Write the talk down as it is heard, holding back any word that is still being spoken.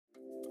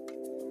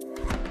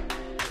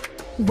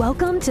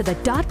Welcome to the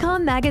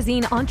DotCom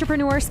Magazine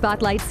Entrepreneur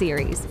Spotlight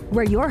Series,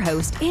 where your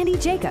host, Andy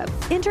Jacob,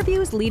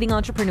 interviews leading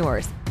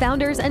entrepreneurs,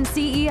 founders, and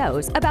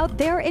CEOs about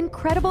their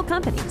incredible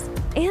companies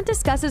and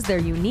discusses their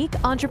unique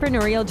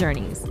entrepreneurial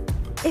journeys.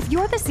 If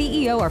you're the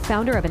CEO or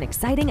founder of an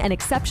exciting and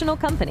exceptional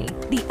company,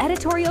 the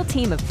editorial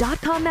team of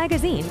DotCom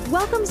Magazine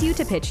welcomes you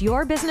to pitch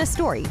your business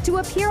story to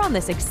appear on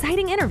this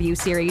exciting interview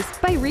series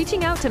by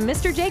reaching out to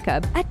Mr.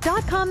 Jacob at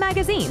DotCom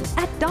Magazine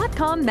at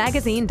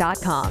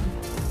dotcommagazine.com.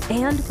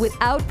 And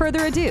without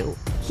further ado,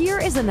 here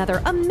is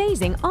another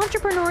amazing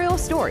entrepreneurial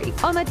story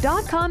on the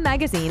DotCom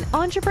Magazine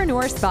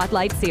Entrepreneur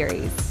Spotlight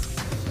Series.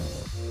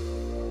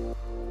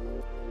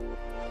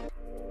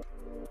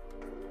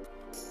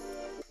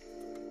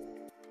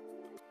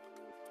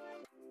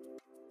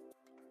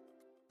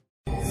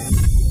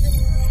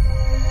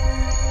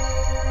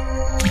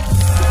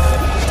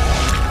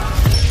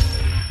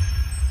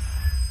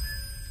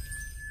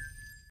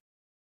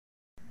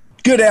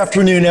 Good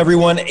afternoon,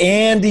 everyone.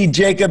 Andy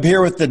Jacob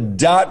here with the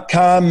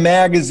DotCom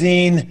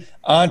Magazine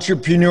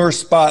Entrepreneur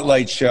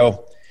Spotlight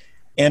Show.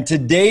 And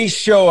today's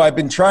show, I've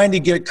been trying to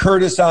get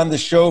Curtis on the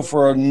show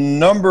for a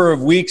number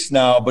of weeks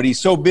now, but he's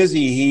so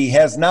busy, he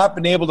has not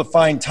been able to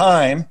find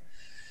time.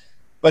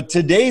 But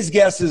today's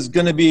guest is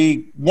going to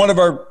be one of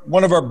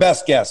our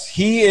best guests.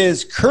 He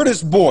is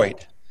Curtis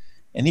Boyd,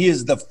 and he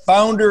is the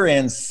founder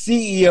and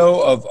CEO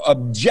of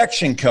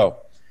Objection Co.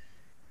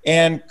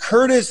 And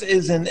Curtis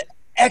is an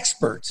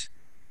expert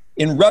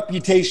in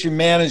reputation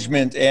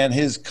management, and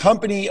his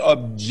company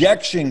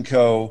Objection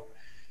Co.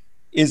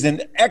 is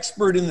an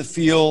expert in the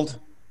field.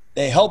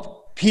 They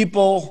help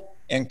people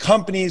and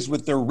companies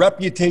with their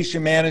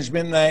reputation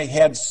management, and I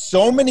had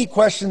so many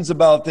questions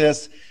about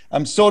this.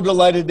 I'm so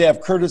delighted to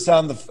have Curtis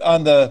on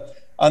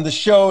the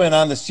show and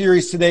on the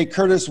series today.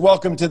 Curtis,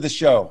 welcome to the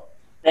show.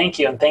 Thank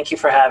you, and thank you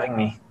for having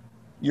me.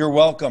 You're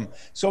welcome.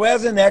 So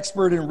as an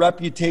expert in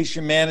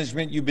reputation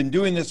management, you've been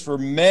doing this for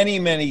many,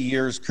 many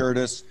years,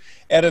 Curtis.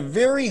 At a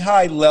very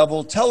high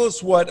level, tell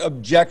us what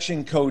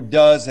Objection Co.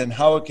 does and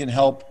how it can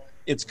help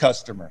its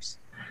customers.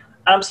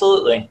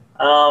 Absolutely.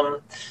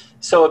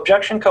 So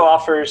Objection Co.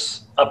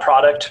 offers a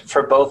product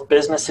for both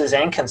businesses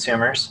and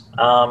consumers.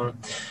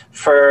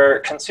 For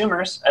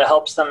consumers, it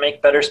helps them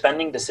make better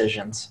spending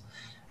decisions.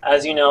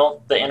 As you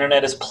know, the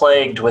internet is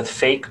plagued with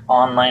fake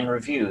online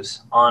reviews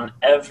on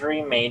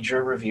every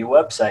major review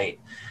website.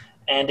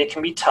 And it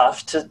can be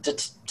tough to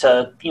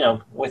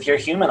with your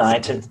human eye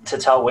to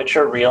tell which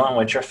are real and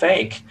which are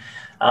fake.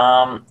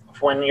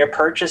 When your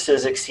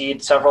purchases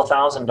exceed several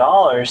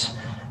 $1,000s,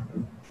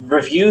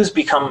 reviews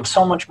become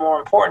so much more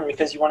important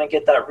because you want to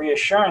get that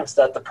reassurance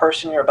that the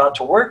person you're about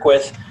to work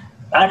with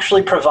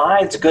actually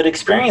provides good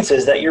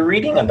experiences that you're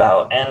reading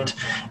about, and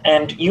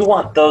you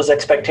want those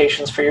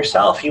expectations for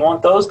yourself. You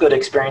want those good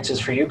experiences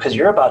for you because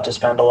you're about to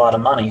spend a lot of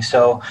money.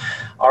 So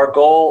our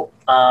goal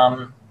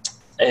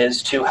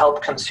is to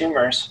help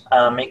consumers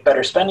make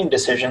better spending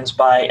decisions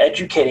by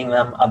educating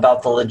them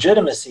about the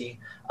legitimacy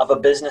of a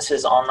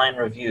business's online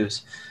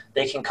reviews.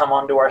 They can come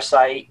onto our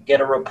site,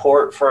 get a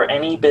report for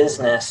any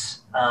business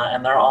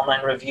and their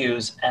online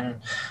reviews, and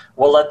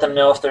we'll let them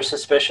know if they're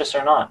suspicious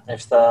or not,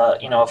 if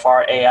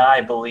our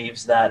AI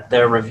believes that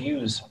their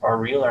reviews are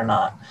real or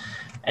not.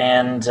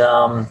 And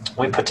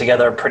we put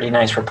together a pretty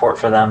nice report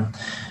for them.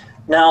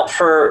 Now,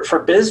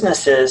 for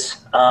businesses,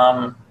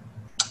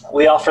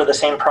 we offer the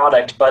same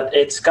product, but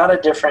it's got a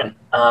different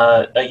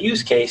a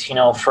use case.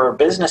 For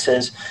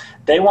businesses,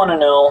 they want to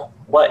know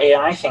what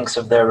AI thinks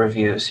of their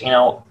reviews.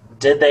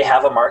 Did they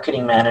have a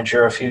marketing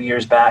manager a few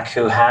years back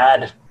who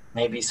had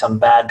maybe some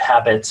bad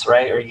habits,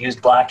 right? Or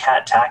used black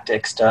hat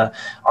tactics to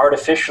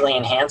artificially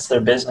enhance their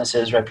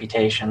business's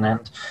reputation?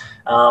 And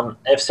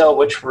if so,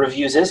 which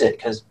reviews is it?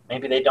 Because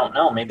maybe they don't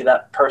know. Maybe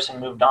that person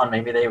moved on.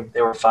 Maybe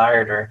they were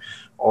fired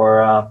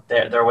or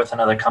they're with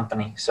another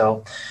company.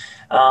 So,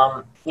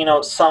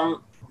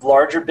 some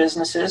larger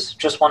businesses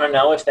just want to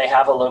know if they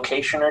have a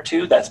location or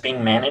two that's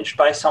being managed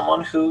by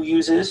someone who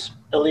uses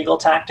illegal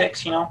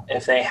tactics,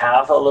 if they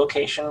have a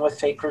location with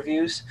fake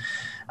reviews.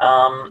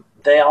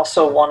 They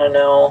also want to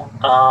know,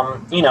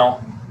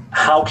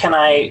 how can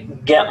I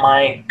get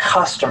my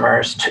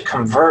customers to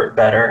convert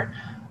better?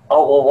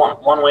 Oh, well,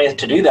 one way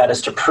to do that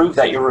is to prove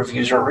that your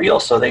reviews are real.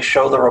 So they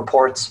show the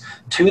reports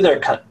to their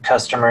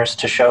customers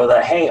to show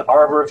that, hey,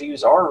 our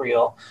reviews are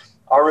real.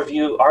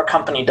 Our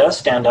company does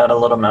stand out a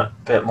little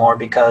bit more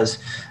because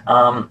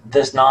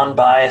this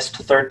non-biased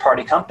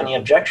third-party company,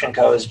 Objection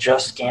Co., has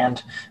just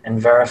scanned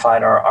and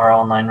verified our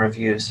online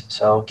reviews.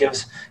 So it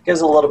gives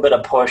a little bit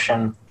of push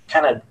and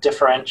kind of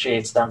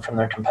differentiates them from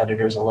their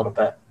competitors a little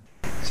bit.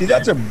 See,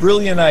 that's a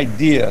brilliant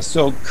idea.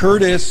 So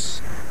Curtis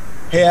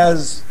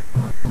has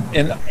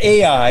an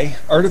AI,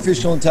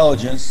 artificial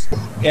intelligence,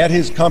 at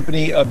his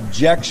company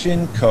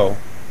Objection Co.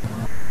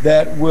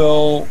 that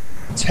will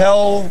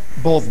tell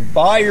both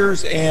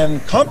buyers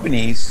and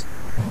companies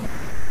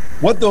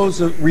what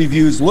those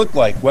reviews look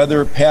like,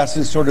 whether it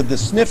passes sort of the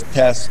sniff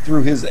test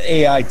through his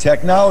AI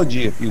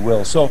technology, if you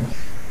will. So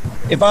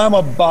if I'm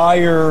a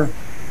buyer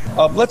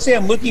let's say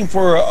I'm looking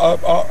for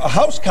a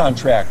house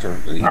contractor,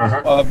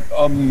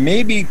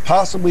 maybe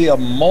possibly a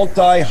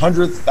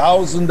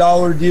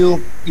multi-$100,000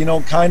 deal,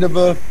 kind of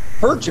a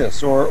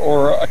purchase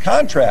or a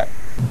contract.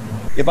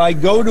 If I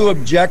go to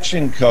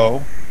Objection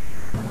Co.,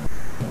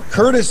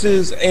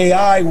 Curtis's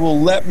AI will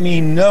let me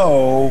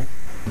know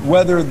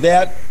whether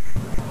that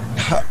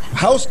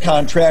house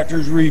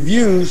contractor's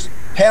reviews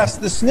pass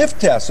the sniff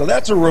test. So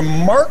that's a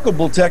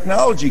remarkable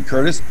technology,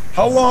 Curtis.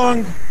 How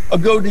long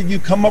ago did you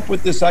come up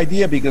with this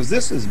idea? Because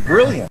this is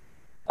brilliant.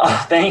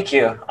 Oh, thank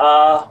you.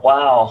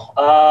 Wow.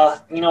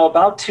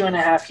 About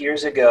 2.5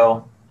 years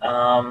ago,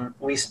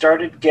 we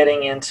started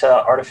getting into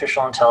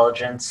artificial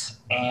intelligence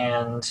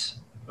and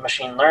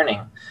machine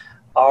learning.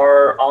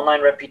 Our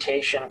online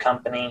reputation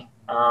company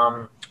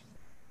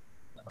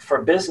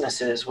for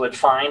businesses would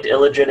find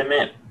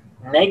illegitimate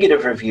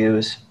negative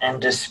reviews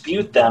and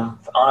dispute them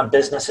on a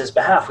business's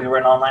behalf. We were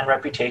an online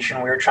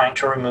reputation. We were trying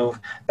to remove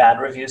bad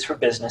reviews for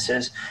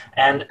businesses.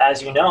 And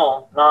as you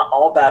know, not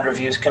all bad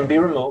reviews can be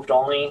removed.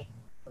 Only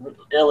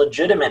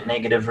illegitimate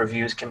negative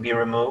reviews can be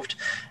removed.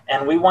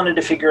 And we wanted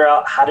to figure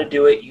out how to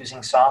do it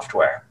using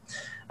software.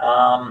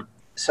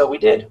 So we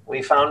did.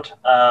 We found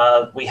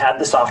we had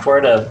the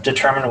software to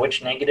determine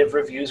which negative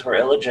reviews were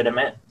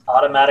illegitimate,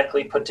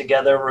 automatically put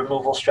together a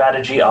removal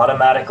strategy,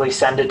 automatically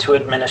send it to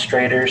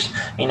administrators,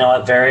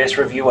 at various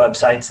review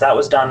websites. That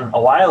was done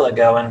a while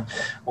ago, and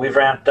we've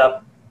ramped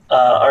up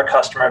our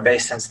customer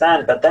base since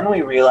then. But then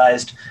we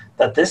realized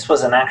that this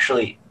was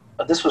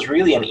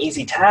really an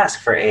easy task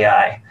for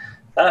AI.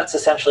 That's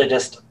essentially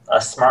just a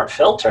smart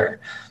filter.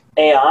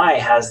 AI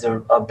has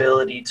the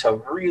ability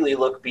to really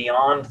look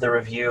beyond the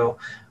review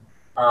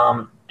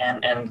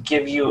and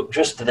give you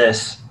just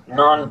this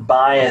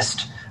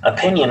non-biased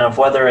opinion of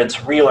whether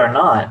it's real or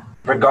not,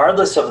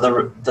 regardless of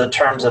the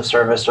terms of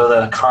service or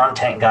the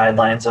content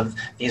guidelines of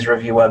these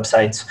review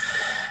websites.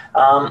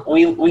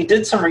 We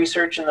did some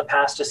research in the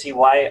past to see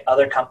why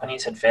other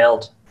companies had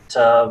failed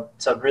to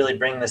really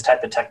bring this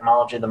type of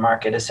technology to the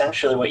market.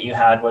 Essentially what you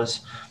had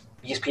was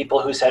these people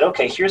who said,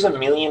 okay, here's 1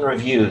 million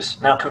reviews.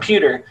 Now,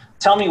 computer,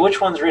 tell me which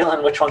one's real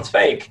and which one's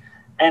fake.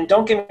 And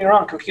don't get me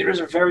wrong,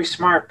 computers are very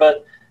smart,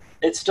 but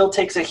it still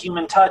takes a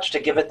human touch to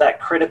give it that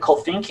critical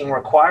thinking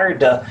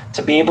required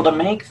to be able to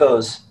make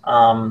those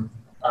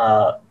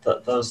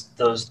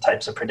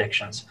types of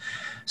predictions.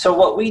 So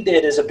what we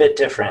did is a bit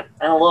different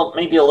and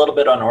maybe a little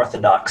bit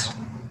unorthodox.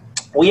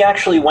 We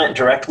actually went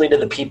directly to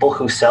the people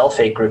who sell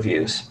fake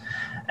reviews,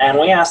 and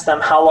we asked them,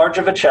 how large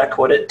of a check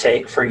would it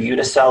take for you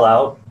to sell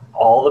out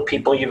all the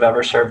people you've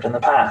ever served in the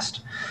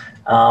past?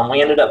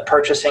 We ended up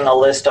purchasing a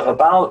list of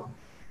about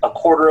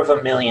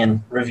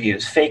 250,000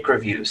 reviews, fake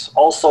reviews,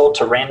 all sold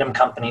to random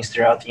companies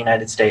throughout the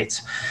United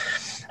States.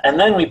 And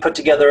then we put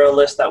together a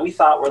list that we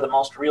thought were the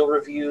most real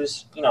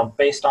reviews,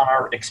 based on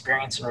our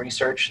experience and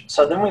research.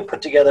 So then we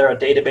put together a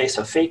database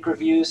of fake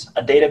reviews,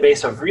 a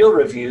database of real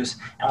reviews,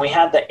 and we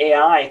had the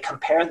AI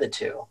compare the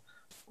two.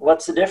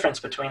 What's the difference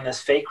between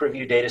this fake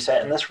review data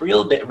set and this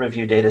real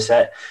review data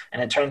set?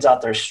 And it turns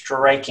out there's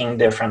striking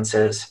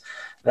differences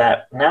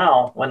that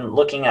now, when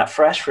looking at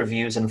fresh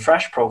reviews and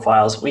fresh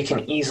profiles, we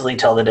can easily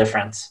tell the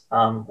difference,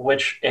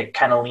 which it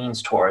kind of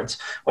leans towards,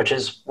 which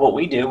is what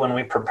we do when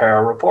we prepare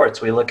our reports.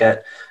 We look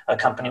at a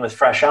company with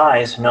fresh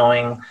eyes,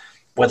 knowing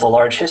with a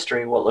large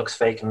history what looks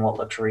fake and what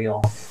looks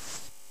real.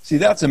 See,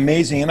 that's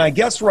amazing. And I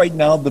guess right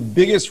now the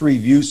biggest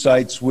review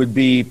sites would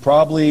be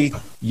probably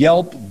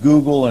Yelp,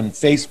 Google, and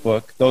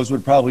Facebook. Those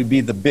would probably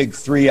be the big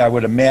three, I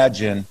would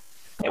imagine.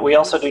 We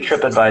also do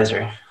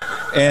TripAdvisor.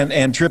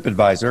 And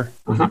TripAdvisor.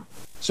 Mm-hmm.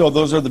 So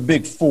those are the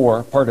big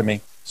four, pardon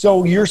me.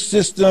 So your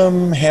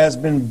system has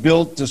been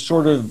built to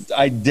sort of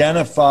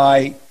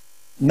identify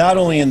not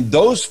only in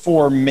those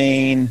four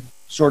main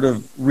sort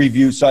of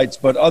review sites,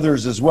 but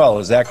others as well.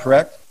 Is that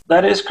correct?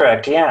 That is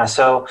correct, yeah.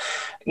 So,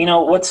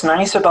 what's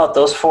nice about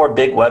those four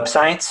big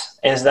websites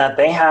is that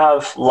they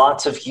have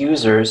lots of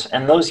users,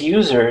 and those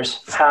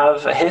users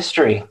have a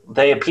history.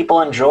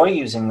 People enjoy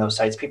using those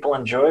sites. People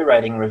enjoy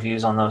writing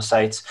reviews on those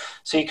sites.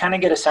 So you kind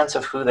of get a sense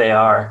of who they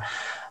are.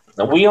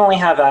 We only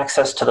have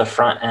access to the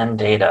front end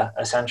data,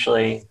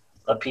 essentially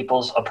a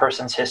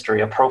person's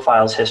history, a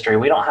profile's history.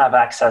 We don't have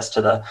access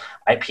to the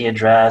IP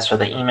address or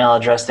the email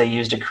address they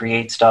use to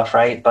create stuff,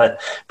 right?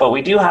 But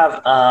we do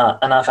have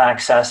enough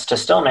access to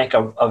still make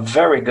a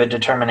very good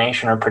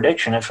determination or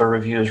prediction if a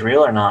review is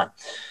real or not.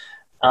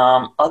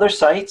 Other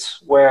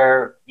sites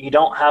where you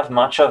don't have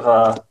much of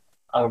a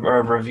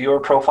reviewer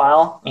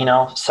profile,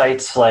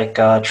 sites like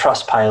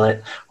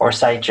Trustpilot or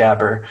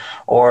SiteJabber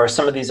or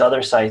some of these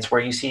other sites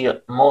where you see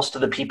most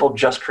of the people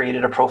just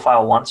created a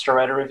profile once to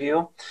write a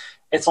review,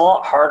 it's a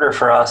lot harder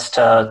for us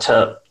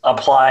to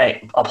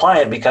apply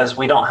it because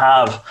we don't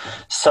have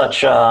so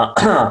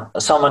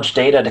much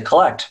data to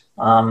collect.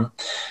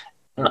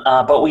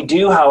 But we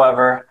do,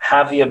 however,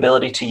 have the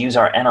ability to use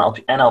our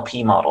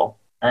NLP model.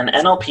 And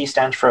NLP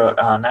stands for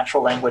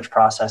natural language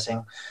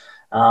processing.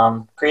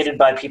 Created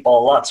by people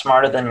a lot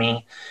smarter than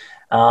me.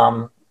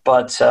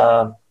 But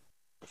I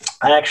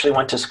actually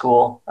went to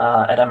school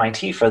at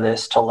MIT for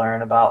this to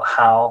learn about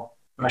how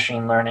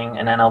machine learning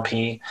and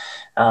NLP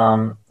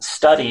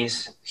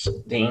studies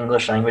the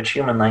English language,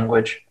 human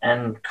language,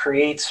 and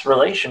creates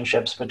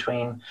relationships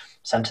between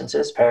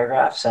sentences,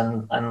 paragraphs,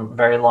 and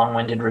very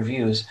long-winded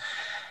reviews.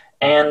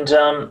 And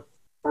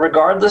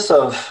regardless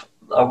of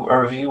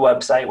a review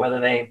website,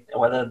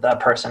 whether that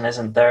person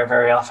isn't there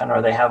very often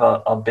or they have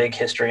a big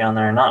history on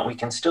there or not, we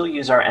can still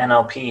use our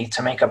NLP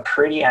to make a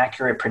pretty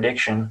accurate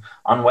prediction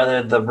on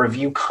whether the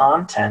review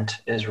content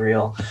is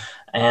real.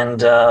 And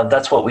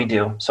that's what we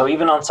do. So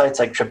even on sites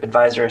like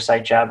TripAdvisor or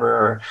SiteJabber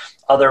or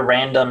other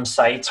random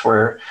sites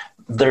where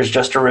there's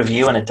just a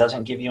review and it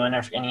doesn't give you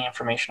any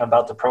information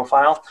about the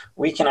profile,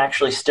 we can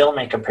actually still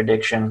make a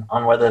prediction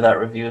on whether that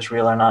review is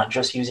real or not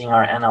just using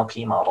our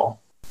NLP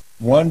model.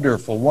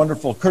 Wonderful,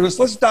 wonderful. Curtis,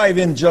 let's dive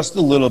in just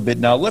a little bit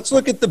now. Let's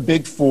look at the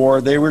big four.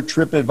 They were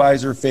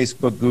TripAdvisor,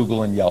 Facebook,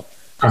 Google, and Yelp.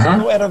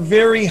 So at a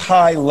very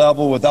high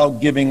level,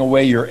 without giving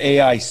away your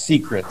AI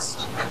secrets,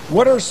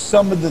 what are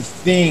some of the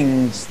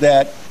things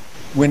that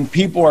when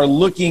people are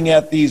looking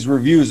at these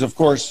reviews, of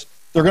course,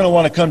 they're going to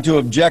want to come to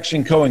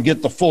Objection Co. and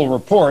get the full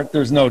report,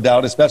 there's no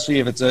doubt, especially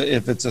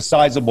if it's a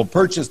sizable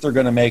purchase they're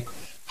going to make.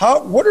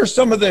 What are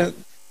some of the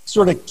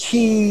sort of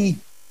key,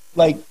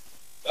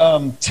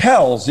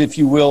 tells, if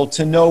you will,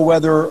 to know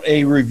whether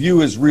a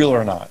review is real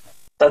or not?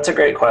 That's a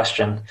great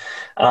question.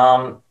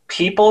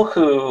 People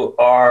who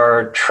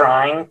are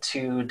trying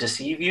to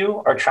deceive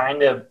you or trying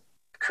to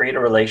create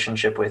a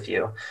relationship with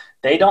you,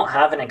 they don't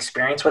have an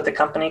experience with the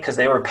company because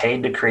they were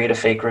paid to create a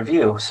fake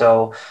review.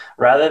 So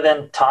rather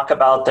than talk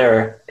about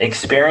their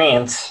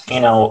experience,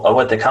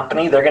 with the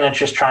company, they're going to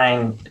just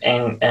try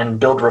and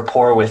build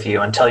rapport with you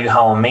and tell you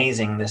how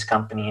amazing this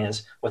company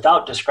is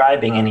without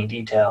describing any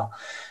detail.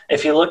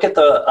 If you look at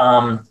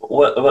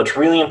what's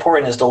really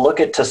important is to look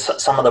at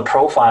some of the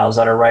profiles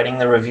that are writing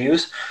the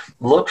reviews.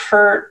 Look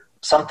for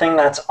something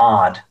that's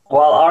odd.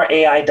 While our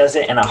AI does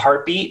it in a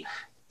heartbeat,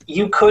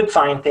 you could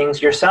find things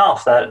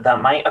yourself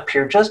that might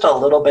appear just a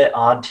little bit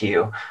odd to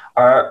you.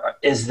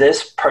 Is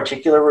this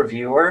particular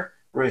reviewer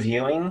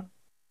reviewing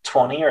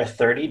 20 or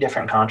 30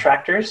 different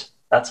contractors?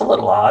 That's a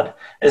little odd.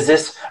 Is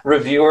this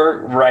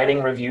reviewer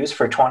writing reviews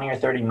for 20 or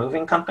 30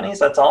 moving companies?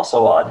 That's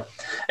also odd.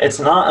 It's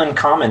not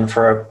uncommon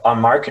for a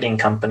marketing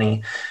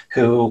company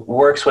who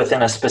works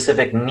within a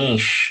specific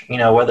niche,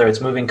 whether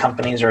it's moving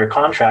companies or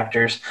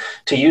contractors,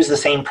 to use the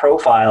same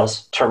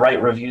profiles to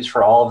write reviews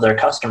for all of their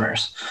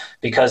customers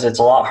because it's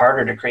a lot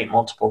harder to create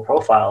multiple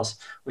profiles.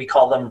 We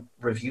call them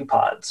review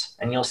pods,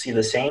 and you'll see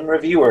the same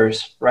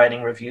reviewers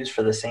writing reviews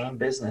for the same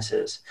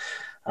businesses.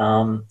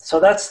 So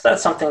that's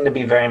something to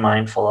be very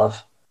mindful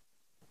of.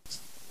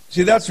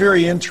 See, that's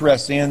very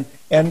interesting.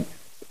 And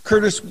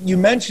Curtis, you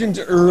mentioned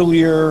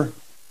earlier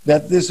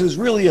that this is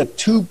really a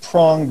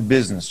two-pronged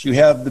business. You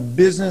have the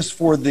business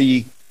for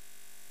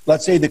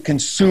let's say the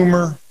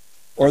consumer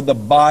or the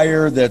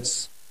buyer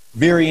that's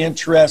very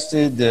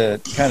interested to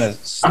kind of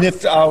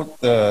sniff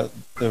out the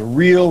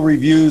real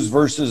reviews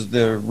versus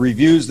the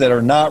reviews that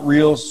are not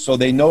real, so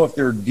they know if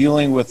they're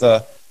dealing with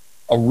a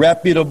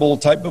reputable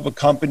type of a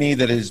company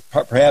that is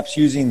perhaps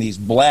using these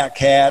black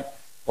hat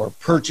or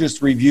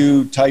purchase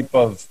review type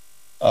of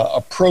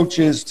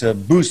approaches to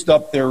boost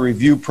up their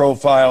review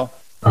profile,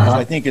 which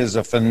I think is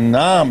a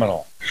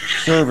phenomenal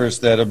service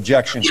that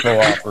Objection Co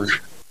offers.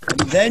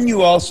 Then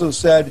you also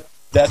said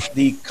that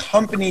the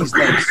companies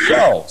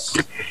themselves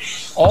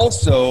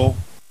also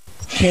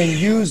can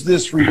use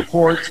this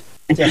report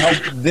to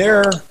help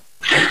their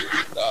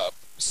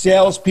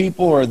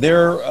salespeople or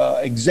their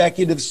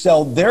executives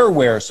sell their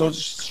wares. So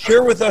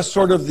share with us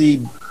sort of the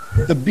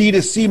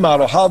B2C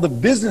model, how the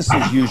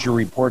businesses use your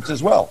reports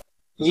as well.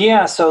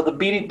 Yeah, so the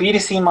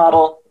B2C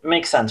model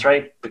makes sense,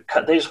 right?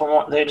 Because they just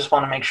want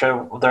to make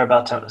sure they're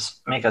about to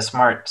make a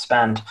smart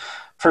spend.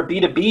 For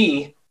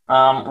B2B,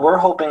 we're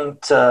hoping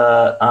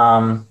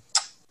to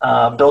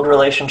build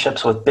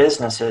relationships with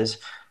businesses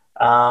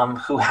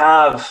who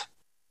have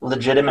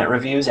legitimate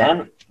reviews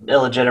and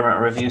illegitimate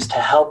reviews to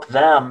help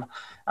them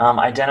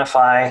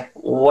identify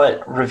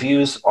what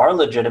reviews are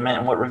legitimate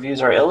and what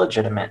reviews are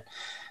illegitimate.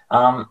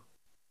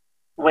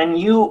 When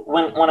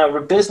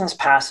a business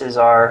passes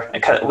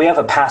we have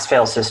a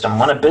pass-fail system.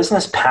 When a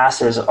business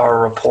passes our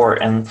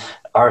report and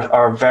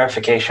our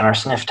verification, our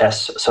sniff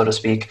test, so to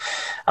speak,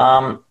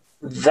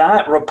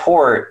 that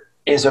report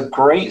is a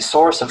great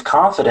source of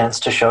confidence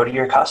to show to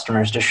your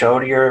customers, to show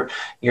to your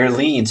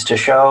leads, to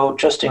show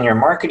just in your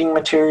marketing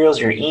materials,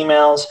 your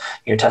emails,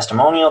 your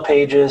testimonial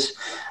pages.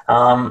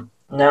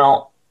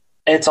 Now,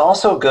 it's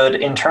also good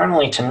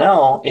internally to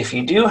know if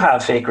you do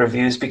have fake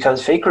reviews,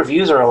 because fake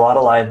reviews are a lot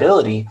of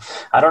liability.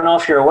 I don't know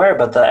if you're aware,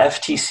 but the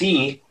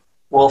FTC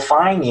will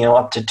fine you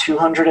up to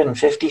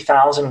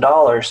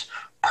 $250,000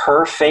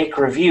 per fake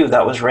review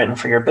that was written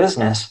for your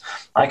business.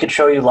 I could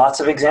show you lots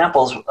of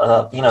examples,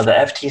 the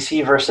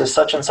FTC versus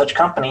such and such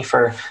company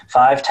for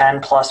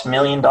 $5-10+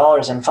 million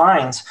in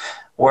fines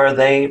where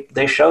they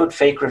showed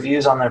fake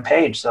reviews on their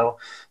page. So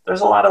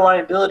there's a lot of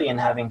liability in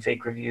having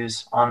fake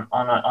reviews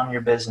on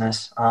your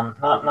business,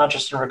 not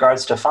just in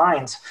regards to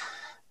fines,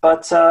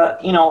 but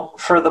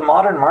for the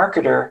modern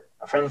marketer,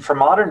 for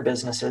modern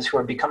businesses who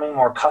are becoming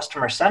more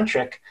customer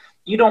centric,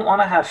 you don't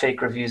want to have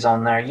fake reviews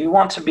on there. You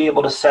want to be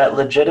able to set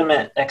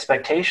legitimate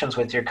expectations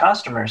with your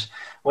customers.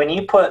 When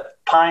you put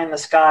pie in the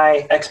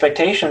sky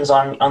expectations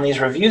on these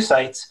review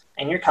sites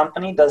and your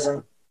company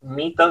doesn't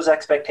meet those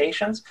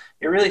expectations,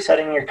 you're really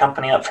setting your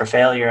company up for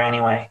failure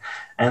anyway.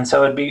 And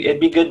so it'd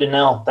be good to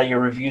know that your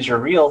reviews are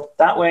real.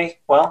 That way,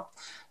 well,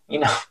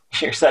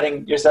 you're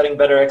setting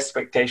better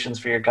expectations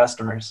for your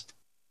customers.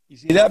 You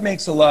see, that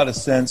makes a lot of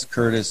sense,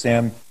 Curtis.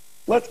 And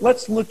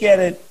let's look at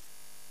it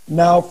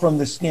now from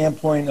the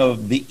standpoint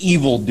of the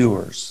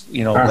evildoers.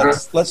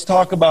 Let's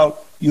talk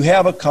about, you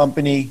have a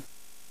company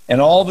and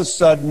all of a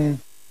sudden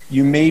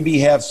you maybe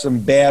have some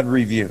bad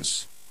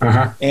reviews.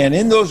 And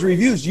in those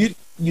reviews,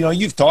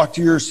 you've talked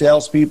to your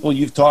salespeople,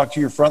 you've talked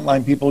to your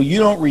frontline people, they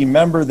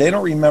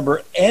don't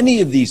remember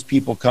any of these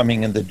people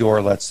coming in the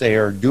door, let's say,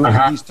 or doing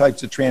these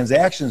types of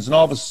transactions. And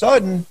all of a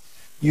sudden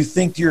you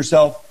think to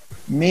yourself,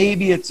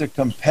 maybe it's a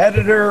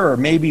competitor or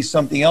maybe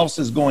something else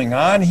is going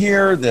on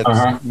here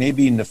that's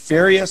maybe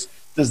nefarious.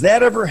 Does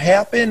that ever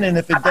happen? And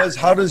if it does,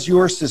 how does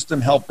your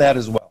system help that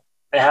as well?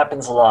 It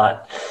happens a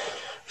lot.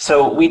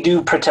 So we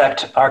do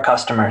protect our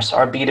customers,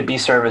 our B2B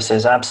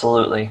services,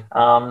 absolutely.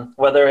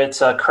 Whether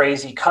it's a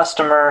crazy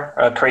customer,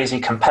 a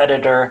crazy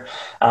competitor,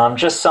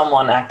 just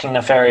someone acting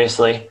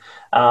nefariously,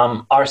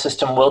 our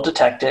system will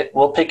detect it,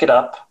 we'll pick it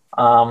up.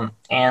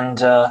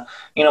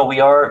 We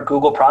are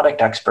Google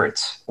product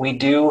experts. We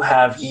do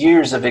have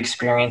years of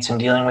experience in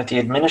dealing with the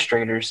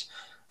administrators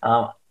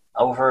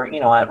over,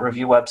 at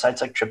review websites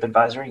like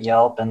TripAdvisor,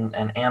 Yelp,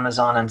 and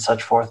Amazon and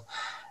such forth.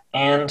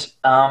 And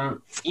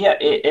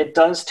it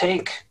does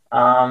take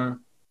written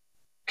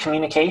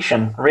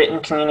communication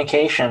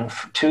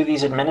to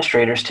these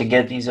administrators to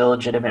get these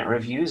illegitimate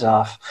reviews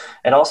off.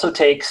 It also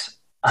takes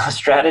a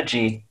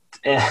strategy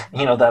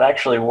that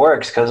actually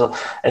works, because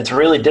it's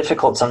really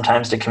difficult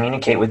sometimes to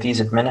communicate with these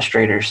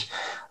administrators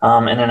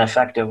in an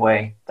effective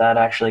way that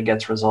actually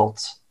gets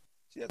results.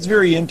 That's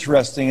very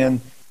interesting.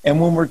 And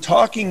when we're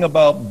talking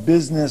about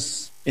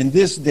business in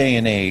this day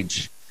and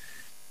age,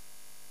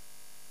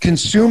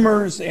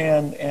 consumers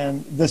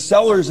and the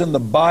sellers and the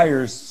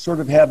buyers sort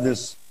of have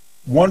this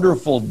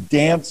wonderful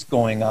dance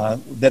going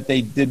on that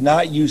they did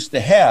not used to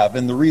have.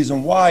 And the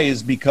reason why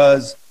is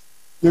because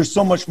there's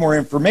so much more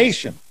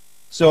information.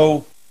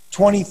 So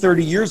 20,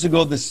 30 years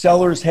ago, the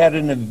sellers had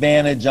an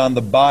advantage on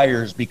the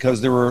buyers because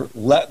there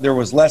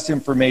was less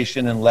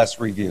information and less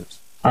reviews.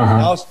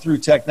 Now through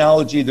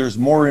technology, there's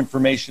more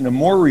information and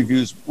more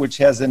reviews, which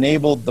has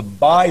enabled the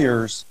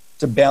buyers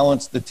to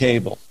balance the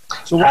table.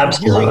 So what I'm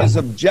hearing is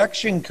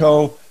Objection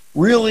Co.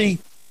 really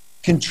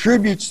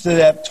contributes to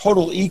that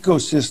total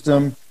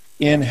ecosystem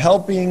in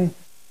helping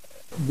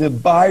the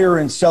buyer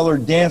and seller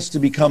dance to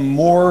become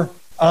more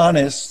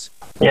honest.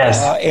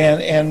 Yes.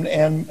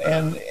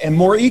 And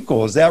more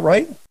equal. Is that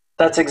right?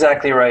 That's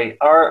exactly right.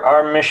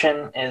 Our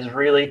mission is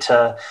really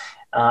to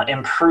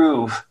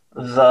improve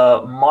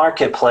the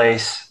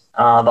marketplace,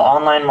 the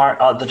online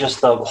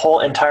just the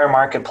whole entire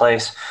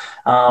marketplace,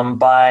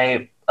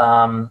 by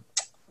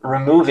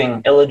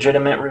removing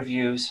illegitimate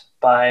reviews,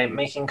 by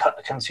making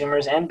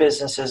consumers and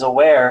businesses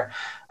aware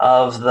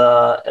of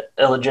the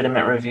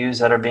illegitimate reviews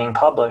that are being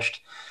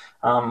published.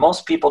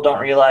 Most people don't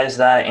realize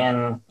that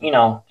in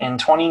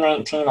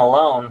 2019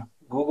 alone,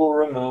 Google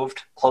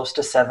removed close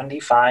to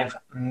 75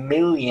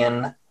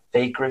 million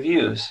fake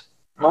reviews.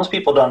 Most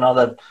people don't know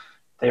that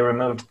they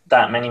removed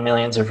that many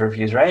millions of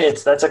reviews, right?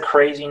 That's a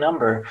crazy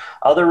number.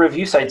 Other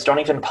review sites don't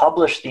even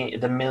publish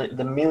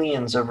the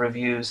millions of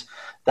reviews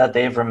that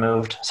they've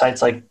removed.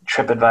 Sites like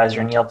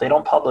TripAdvisor and Yelp, they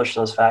don't publish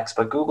those facts,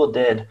 but Google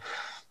did.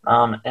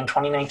 In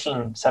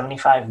 2019,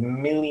 75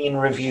 million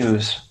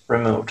reviews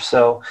removed.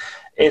 So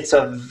it's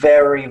a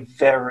very,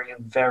 very,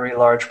 very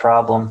large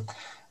problem.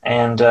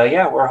 And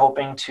we're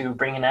hoping to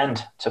bring an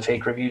end to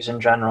fake reviews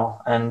in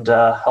general and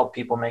help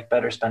people make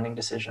better spending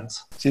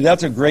decisions. See,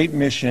 that's a great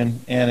mission,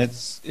 and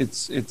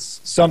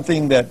it's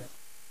something that,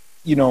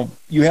 you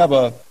have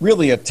a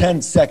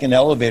 10-second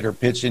elevator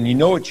pitch, and you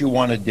know what you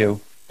want to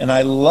do. And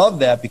I love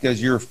that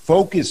because you're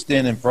focused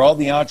in, and for all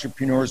the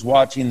entrepreneurs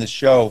watching the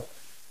show,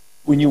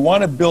 when you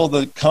want to build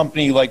a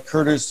company like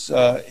Curtis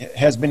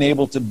has been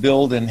able to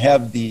build and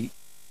have the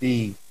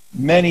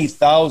many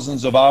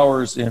thousands of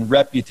hours in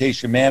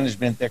reputation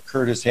management that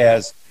Curtis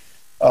has.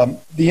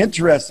 The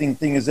interesting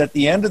thing is at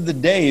the end of the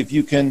day, if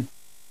you can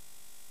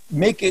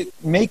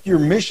make your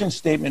mission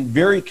statement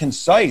very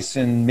concise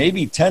in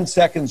maybe 10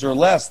 seconds or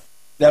less,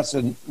 that's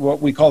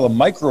what we call a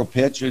micro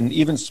pitch, and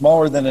even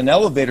smaller than an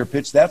elevator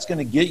pitch, that's going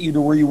to get you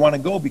to where you want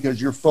to go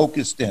because you're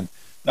focused in.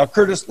 Now,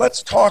 Curtis,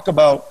 let's talk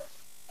about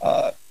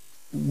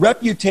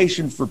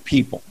reputation for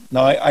people.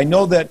 Now, I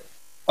know that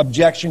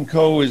Objection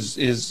Co.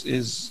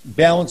 is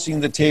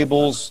balancing the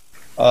tables,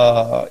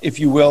 if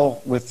you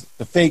will, with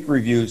the fake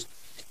reviews.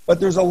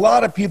 But there's a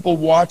lot of people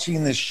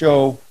watching this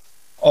show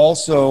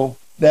also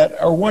that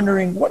are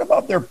wondering, what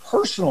about their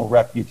personal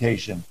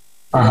reputation?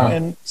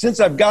 And since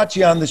I've got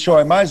you on the show,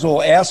 I might as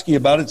well ask you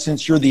about it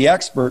since you're the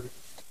expert.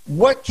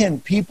 What can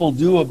people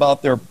do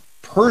about their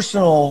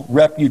personal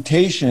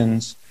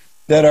reputations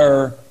that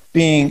are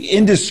being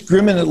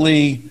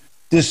indiscriminately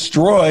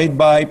destroyed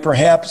by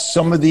perhaps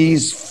some of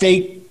these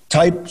fake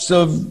types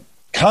of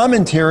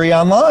commentary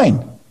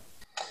online?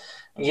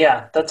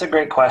 Yeah, that's a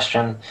great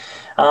question.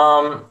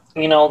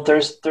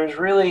 There's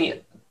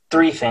really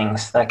three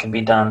things that can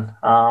be done.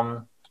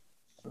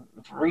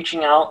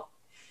 Reaching out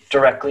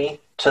directly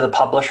to the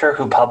publisher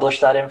who published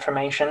that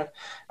information,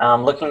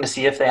 looking to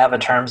see if they have a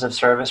terms of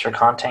service or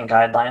content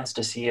guidelines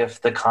to see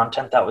if the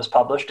content that was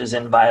published is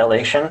in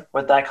violation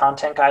with that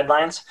content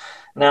guidelines.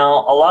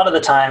 Now, a lot of the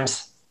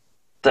times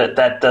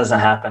that doesn't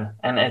happen,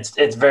 and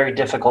it's very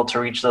difficult to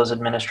reach those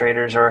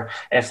administrators, or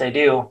if they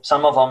do,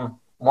 some of them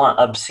want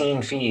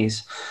obscene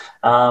fees.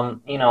 I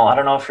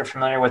don't know if you're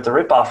familiar with the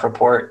ripoff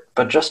report,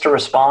 but just to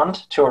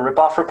respond to a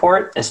ripoff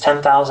report is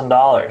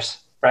 $10,000.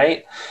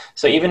 Right?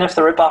 So even if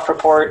the ripoff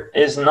report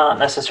is not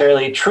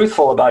necessarily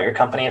truthful about your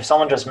company, if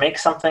someone just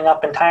makes something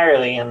up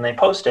entirely and they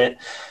post it,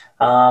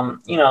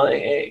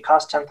 it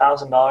costs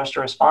 $10,000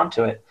 to respond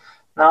to it.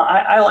 Now,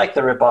 I like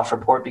the ripoff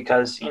report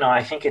because,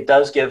 I think it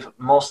does give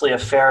mostly a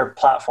fair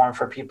platform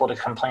for people to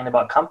complain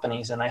about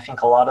companies, and I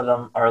think a lot of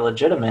them are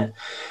legitimate.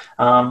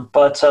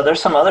 But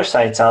there's some other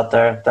sites out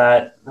there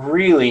that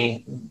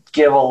really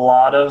give a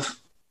lot of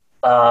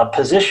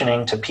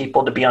positioning to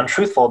people to be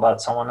untruthful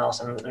about someone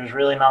else, and there's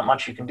really not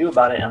much you can do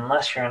about it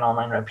unless you're an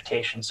online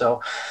reputation.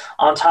 So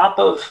on top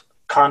of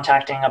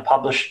contacting a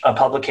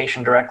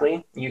publication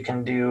directly, you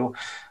can do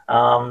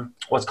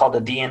what's called a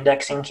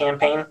de-indexing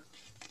campaign,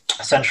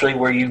 essentially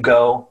where you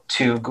go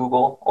to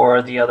Google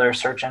or the other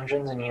search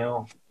engines and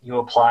you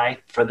apply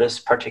for this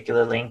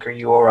particular link or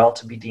URL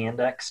to be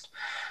de-indexed.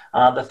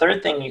 The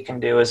third thing you can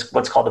do is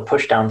what's called a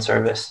push-down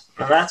service,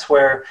 and that's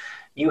where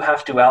you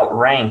have to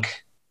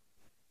outrank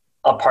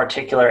a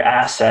particular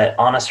asset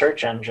on a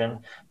search engine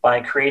by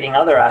creating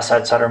other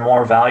assets that are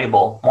more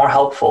valuable, more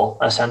helpful,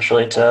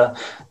 essentially, to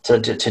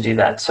do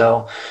that.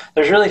 So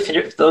there's really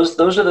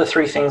those are the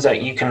three things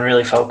that you can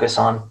really focus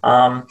on.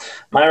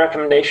 My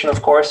recommendation,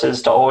 of course,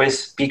 is to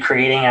always be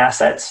creating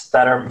assets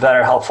that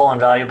are helpful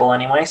and valuable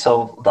anyway.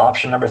 So the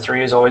option number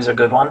 3 is always a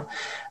good one.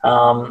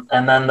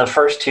 And then the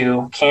first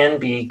two can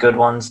be good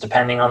ones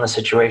depending on the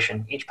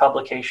situation. Each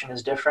publication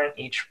is different.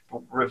 Each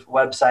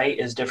website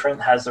is different,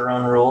 has their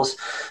own rules.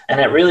 And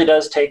it really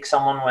does take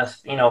someone with,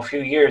 a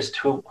few years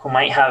who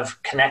might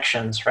have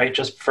connections, right,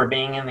 just for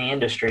being in the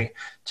industry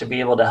to be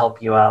able to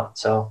help you out.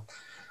 So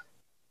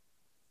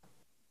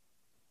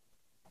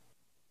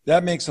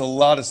that makes a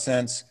lot of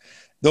sense.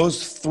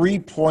 Those 3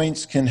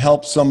 points can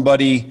help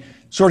somebody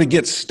sort of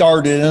get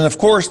started. And of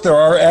course, there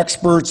are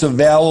experts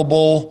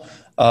available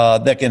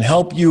that can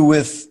help you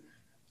with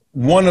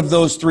one of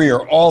those 3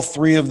 or all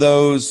 3 of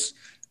those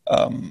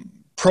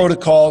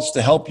protocols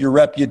to help your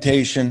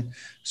reputation.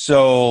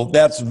 So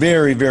that's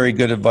very, very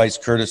good advice,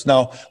 Curtis.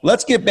 Now,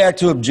 let's get back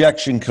to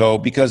Objection Co.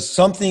 because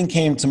something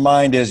came to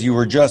mind as you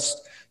were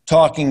just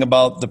talking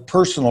about the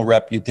personal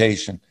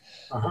reputation.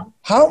 Uh-huh.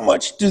 How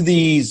much do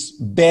these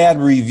bad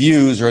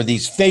reviews or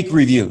these fake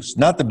reviews,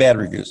 not the bad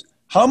reviews,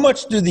 how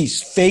much do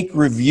these fake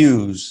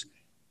reviews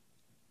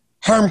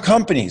harm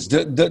companies?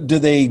 Do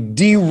they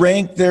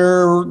derank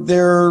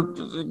their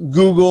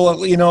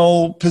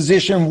Google,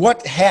 position?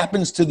 What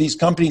happens to these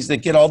companies that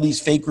get all these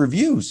fake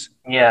reviews?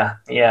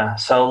 Yeah.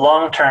 So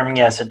long term,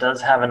 yes, it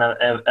does have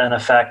an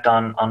effect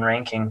on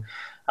ranking.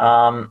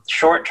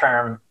 Short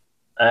term,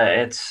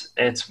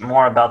 it's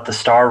more about the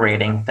star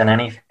rating than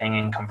anything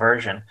in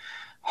conversion.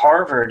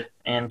 Harvard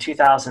in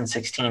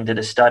 2016 did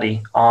a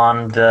study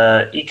on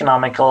the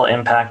economical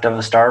impact of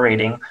a star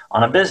rating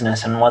on a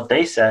business, and what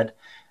they said.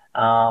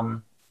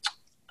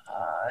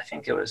 I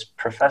think it was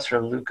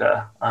Professor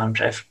Luca,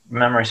 if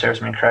memory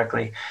serves me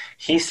correctly.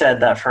 He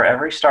said that for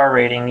every star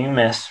rating you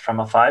miss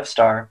from a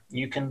 5-star,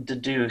 you can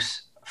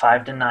deduce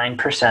 5 to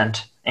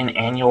 9% in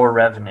annual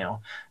revenue.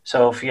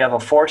 So if you have a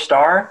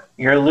 4-star,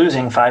 you're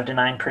losing 5 to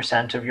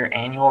 9% of your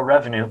annual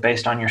revenue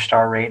based on your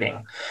star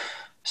rating.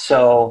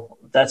 So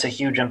that's a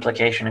huge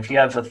implication. If you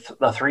have a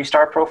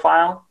 3-star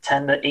profile,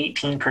 10 to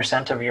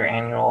 18% of your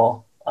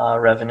annual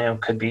revenue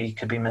could be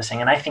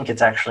missing, and I think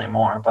it's actually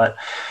more. But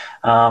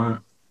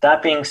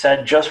that being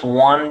said, just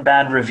one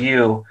bad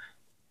review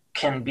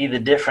can be the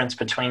difference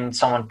between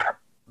someone,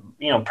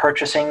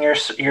 purchasing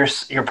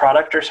your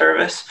product or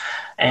service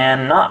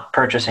and not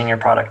purchasing your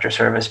product or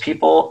service.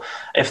 People,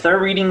 if they're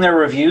reading their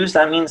reviews,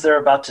 that means they're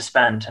about to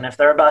spend, and if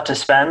they're about to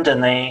spend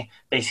and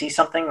they see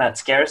something that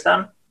scares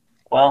them,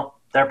 well,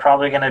 they're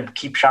probably going to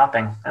keep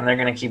shopping and they're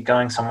going to keep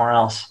going somewhere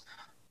else.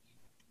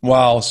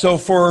 Wow. So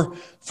for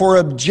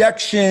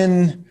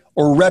objection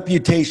or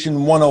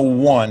reputation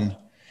 101,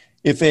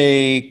 if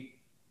a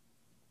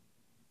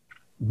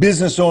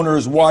business owner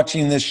is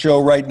watching this show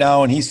right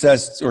now and he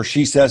says or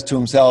she says to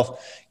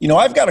himself,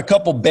 I've got a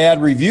couple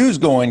bad reviews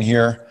going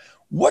here.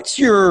 What's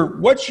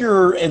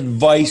your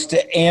advice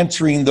to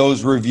answering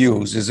those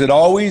reviews? Is it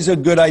always a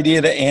good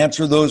idea to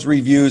answer those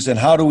reviews, and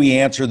how do we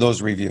answer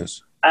those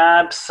reviews?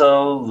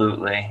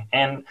 Absolutely.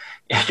 And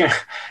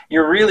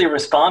you're really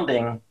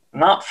responding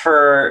not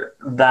for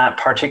that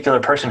particular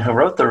person who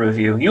wrote the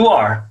review. You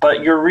are,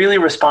 but you're really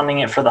responding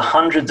it for the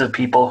hundreds of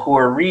people who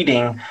are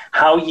reading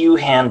how you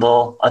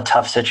handle a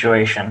tough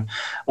situation.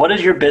 What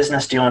does your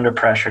business do under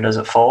pressure? Does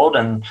it fold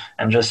and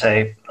just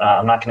say,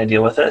 I'm not going to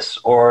deal with this?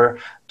 Or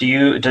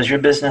does your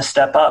business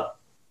step up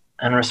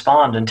and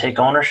respond and take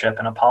ownership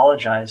and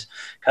apologize?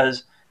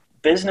 Because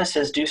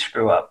businesses do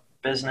screw up.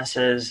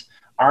 Businesses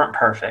aren't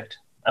perfect.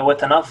 And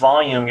with enough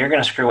volume, you're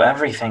going to screw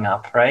everything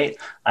up, right?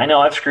 I know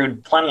I've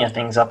screwed plenty of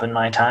things up in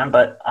my time,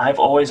 but I've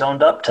always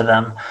owned up to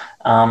them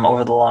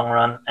over the long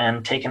run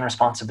and taken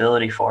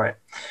responsibility for it.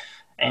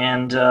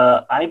 And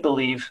I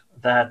believe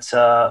that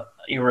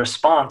your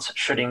response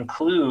should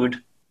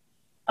include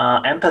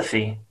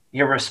empathy.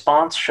 Your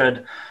response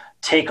should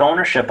take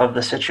ownership of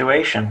the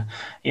situation.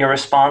 Your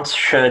response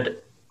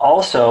should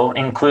also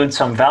include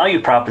some value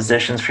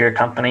propositions for your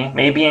company,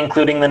 maybe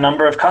including the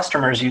number of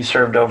customers you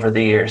served over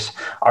the years.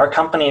 Our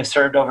company has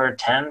served over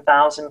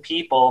 10,000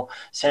 people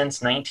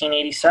since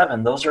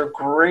 1987. Those are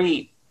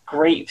great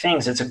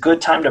things. It's a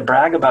good time to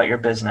brag about your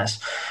business.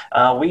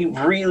 We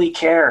really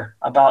care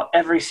about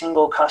every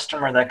single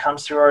customer that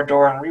comes through our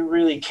door, and we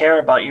really care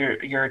about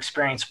your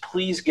experience.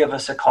 Please give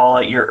us a call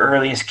at your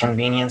earliest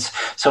convenience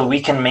so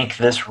we can make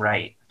this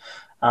right.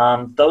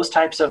 Those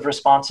types of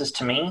responses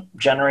to me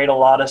generate a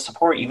lot of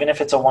support. Even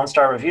if it's a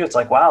 1-star review, it's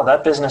like, wow,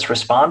 that business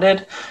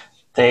responded.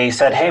 They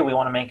said, hey, we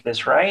want to make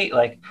this right.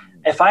 Like,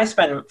 if I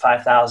spend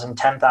 5,000,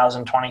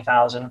 10,000,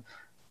 20,000,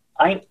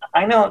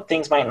 I know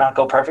things might not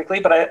go perfectly,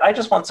 but I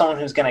just want someone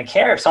who's going to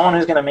care, someone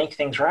who's going to make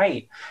things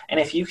right. And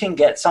if you can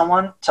get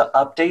someone to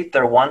update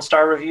their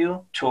 1-star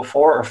review to a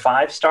 4 or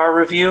 5-star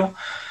review,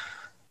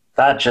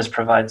 that just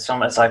provides so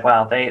much. It's like,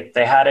 wow, they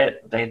had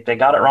it, they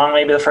got it wrong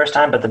maybe the first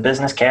time, but the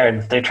business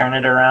cared. They turned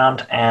it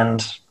around,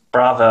 and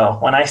bravo.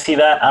 When I see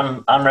that,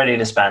 I'm ready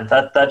to spend.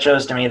 That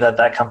shows to me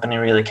that company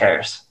really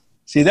cares.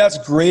 See, that's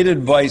great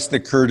advice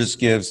that Curtis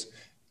gives.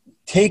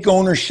 Take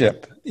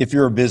ownership if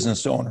you're a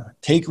business owner.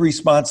 Take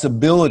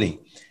responsibility.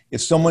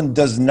 If someone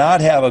does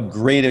not have a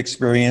great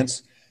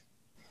experience,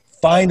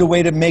 find a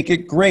way to make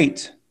it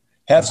great.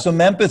 Have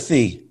some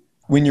empathy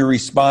when you're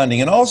responding,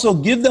 and also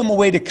give them a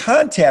way to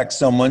contact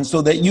someone so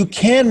that you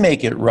can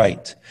make it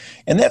right.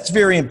 And that's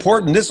very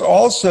important. This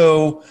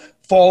also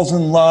falls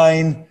in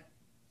line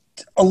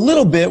a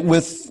little bit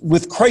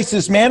with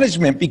crisis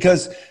management,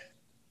 because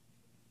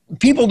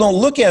people don't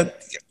look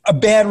at a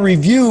bad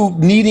review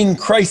needing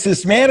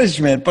crisis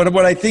management. But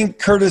what I think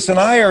Curtis and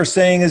I are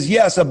saying is,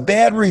 yes, a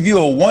bad review,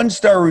 a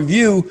 1-star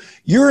review,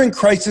 you're in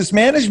crisis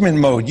management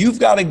mode. You've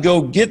got to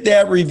go get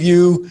that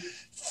review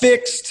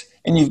fixed,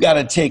 and you've got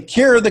to take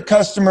care of the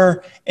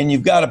customer, and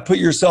you've got to put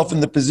yourself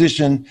in the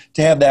position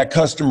to have that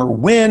customer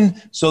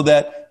win, so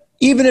that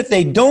even if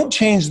they don't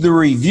change the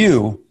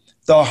review,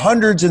 the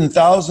hundreds and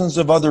thousands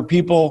of other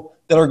people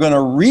that are going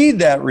to read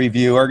that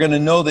review are going to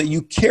know that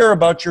you care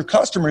about your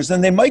customers,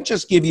 and they might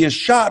just give you a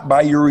shot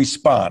by your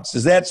response.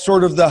 Is that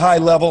sort of the high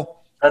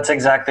level? That's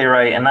exactly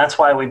right. And that's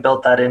why we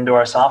built that into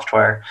our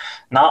software.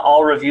 Not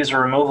all reviews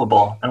are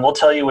removable, and we'll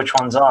tell you which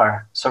ones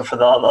are. So for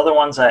the other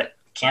ones that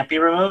can't be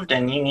removed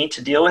and you need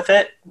to deal with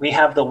it, we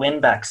have the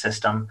win-back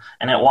system,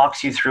 and it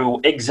walks you through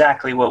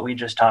exactly what we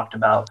just talked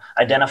about,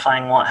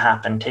 identifying what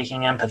happened,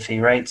 taking empathy,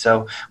 right?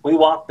 So we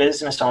walk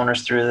business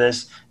owners through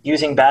this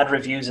using bad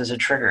reviews as a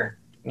trigger,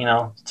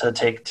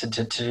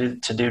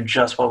 to do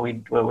just what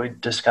we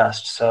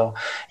discussed. So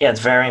yeah, it's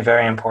very,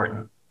 very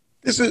important.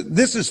 This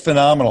is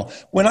phenomenal.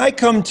 When I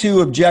come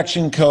to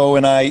Objection Co.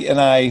 and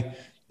I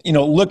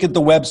look at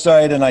the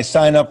website and I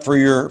sign up for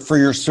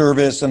your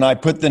service and I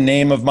put the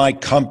name of my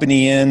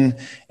company in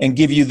and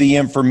give you the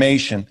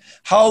information,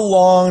 how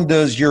long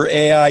does your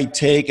AI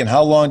take, and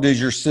how long does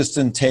your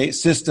system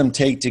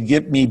take to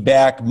get me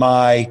back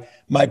my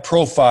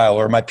profile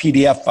or my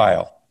PDF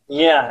file?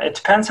 Yeah, it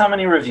depends how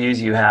many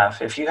reviews you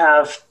have. If you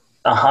have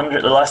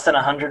less than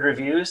 100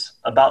 reviews,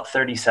 about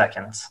 30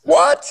 seconds.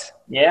 What?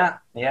 Yeah.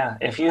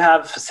 If you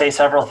have, say,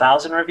 several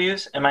thousand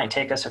reviews, it might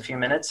take us a few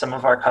minutes. Some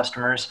of our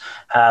customers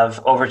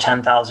have over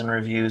 10,000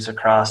 reviews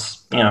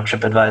across,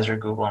 TripAdvisor,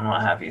 Google, and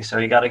what have you. So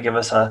you got to give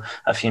us a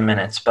few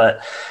minutes.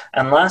 But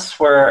unless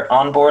we're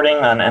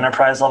onboarding an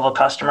enterprise level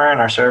customer and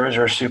our servers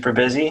are super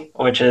busy,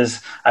 which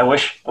is, I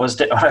wish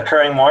was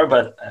occurring more,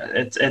 but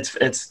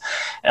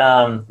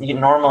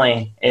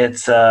normally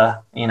it's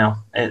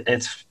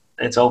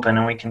open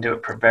and we can do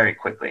it very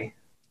quickly.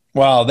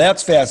 Wow,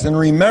 that's fast. And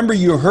remember,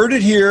 you heard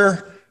it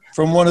here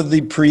from one of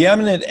the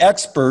preeminent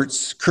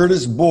experts,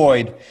 Curtis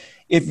Boyd.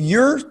 If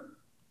you're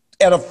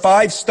at a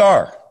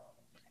 5-star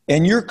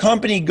and your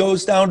company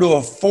goes down to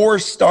a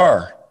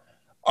 4-star,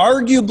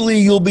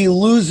 arguably you'll be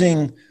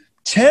losing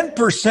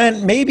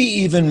 10%, maybe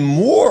even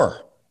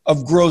more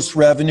of gross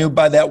revenue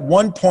by that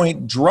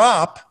 1-point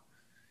drop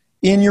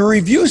in your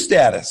review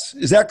status.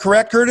 Is that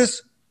correct,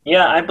 Curtis?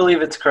 Yeah, I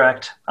believe it's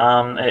correct.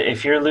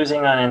 If you're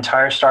losing an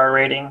entire star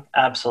rating,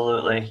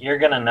 absolutely. You're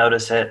going to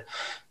notice it.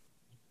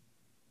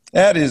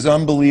 That is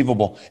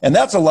unbelievable. And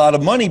that's a lot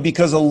of money,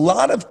 because a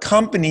lot of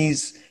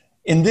companies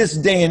in this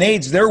day and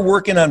age, they're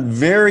working on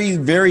very,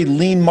 very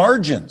lean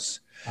margins.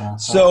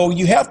 So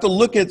you have to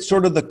look at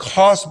sort of the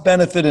cost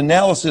benefit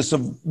analysis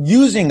of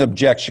using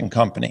Objection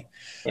Company.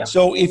 Yeah.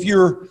 So if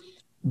you're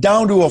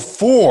down to a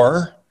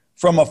 4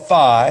 from a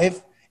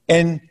 5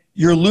 and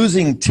you're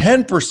losing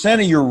 10%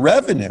 of your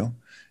revenue,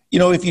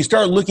 if you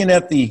start looking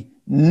at the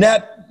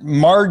net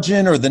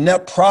margin or the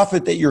net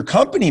profit that your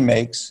company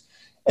makes,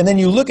 and then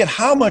you look at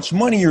how much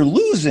money you're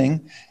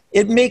losing,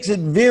 it makes it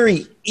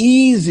very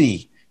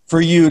easy for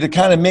you to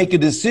kind of make a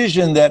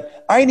decision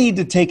that I need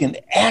to take an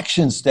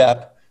action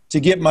step to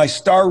get my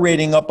star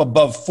rating up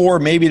above 4,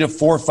 maybe to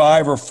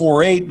 4.5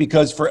 or 4.8,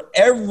 because for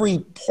every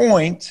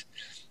point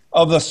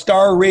of a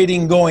star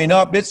rating going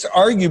up, it's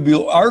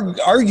arguable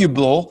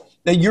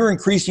that you're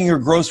increasing your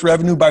gross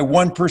revenue by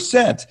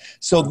 1%.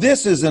 So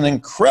this is an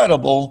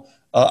incredible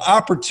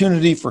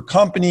opportunity for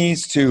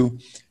companies to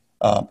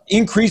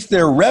increase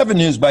their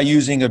revenues by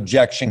using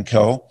Objection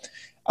Co.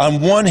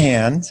 on one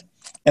hand,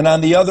 and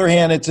on the other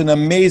hand, it's an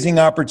amazing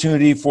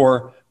opportunity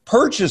for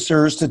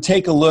purchasers to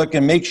take a look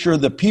and make sure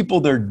the people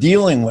they're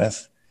dealing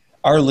with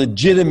are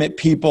legitimate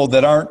people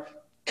that aren't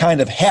kind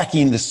of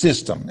hacking the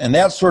system. And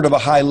that's sort of a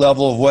high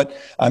level of what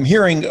I'm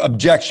hearing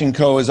Objection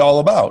Co. is all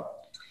about.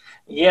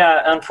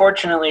 Yeah,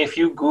 unfortunately, if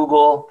you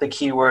Google the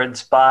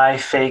keywords buy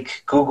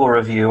fake Google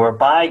review or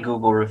buy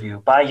Google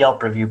review, buy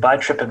Yelp review, buy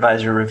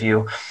TripAdvisor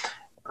review,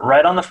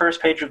 right on the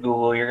first page of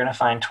Google, you're going to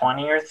find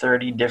 20 or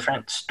 30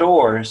 different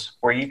stores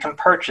where you can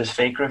purchase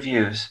fake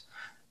reviews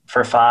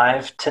for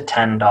 $5 to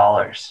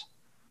 $10.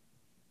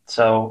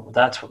 So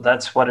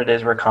that's what it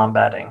is we're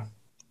combating.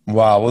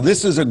 Wow. Well,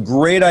 this is a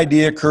great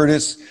idea,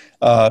 Curtis.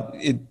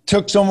 It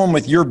took someone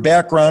with your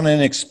background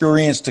and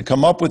experience to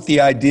come up with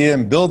the idea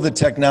and build the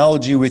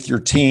technology with your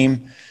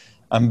team.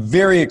 I'm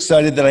very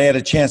excited that I had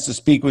a chance to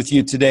speak with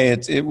you today.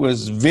 It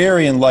was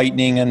very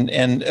enlightening,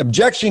 and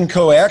Objection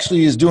Co.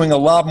 actually is doing a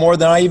lot more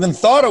than I even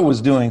thought it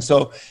was doing.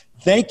 So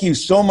thank you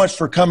so much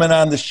for coming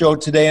on the show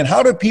today. And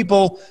how do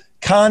people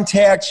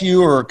contact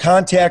you or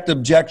contact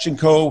Objection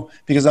Co.?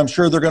 Because I'm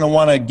sure they're going to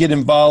want to get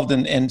involved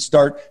and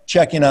start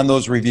checking on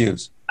those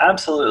reviews.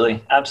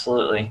 Absolutely.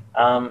 Absolutely.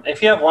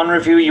 If you have one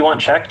review you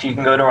want checked, you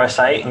can go to our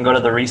site and go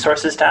to the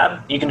resources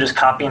tab. You can just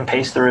copy and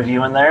paste the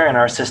review in there, and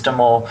our system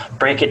will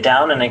break it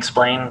down and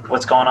explain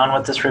what's going on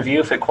with this review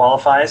if it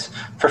qualifies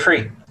for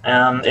free.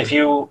 If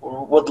you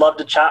would love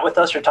to chat with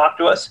us or talk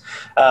to us,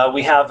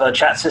 we have a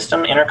chat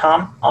system,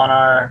 Intercom, on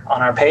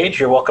our page.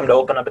 You're welcome to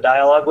open up a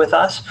dialogue with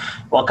us.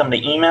 Welcome to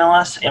email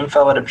us,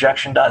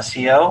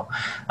 info@objection.co,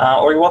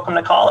 or you're welcome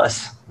to call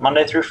us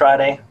Monday through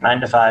Friday, 9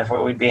 to 5,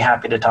 where we'd be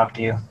happy to talk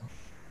to you.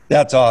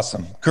 That's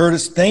awesome.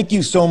 Curtis, thank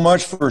you so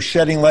much for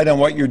shedding light on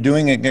what you're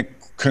doing, and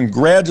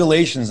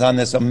congratulations on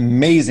this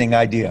amazing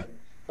idea.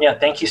 Yeah,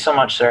 thank you so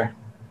much, sir.